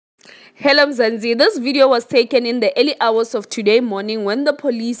Hello Mzansi, this video was taken in the early hours of today morning when the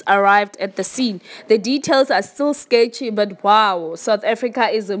police arrived at the scene. The details are still sketchy, but wow, South Africa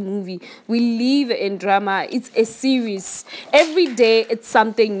is a movie. We live in drama. It's a series. Every day it's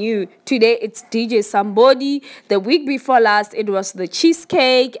something new. Today it's DJ Sumbody. The week before last it was the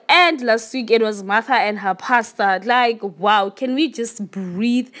cheesecake, and last week it was Martha and her pasta. Like, wow, can we just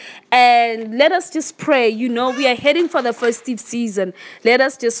breathe and let us just pray? You know, we are heading for the festive season. Let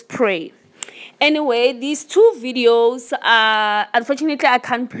us just pray. Anyway, these two videos, unfortunately I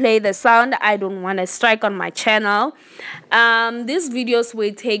can't play the sound. I don't want to strike on my channel. These videos were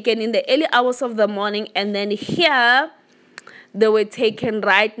taken in the early hours of the morning, and then here they were taken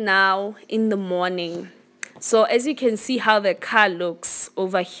right now in the morning. So as you can see how the car looks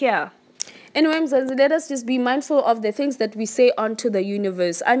over here. Anyway, let us just be mindful of the things that we say onto the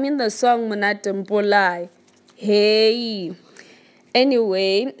universe. I mean the song Monate Mpolai. Hey.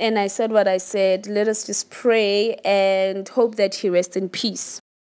 Anyway, and I said what I said. Let us just pray and hope that he rests in peace.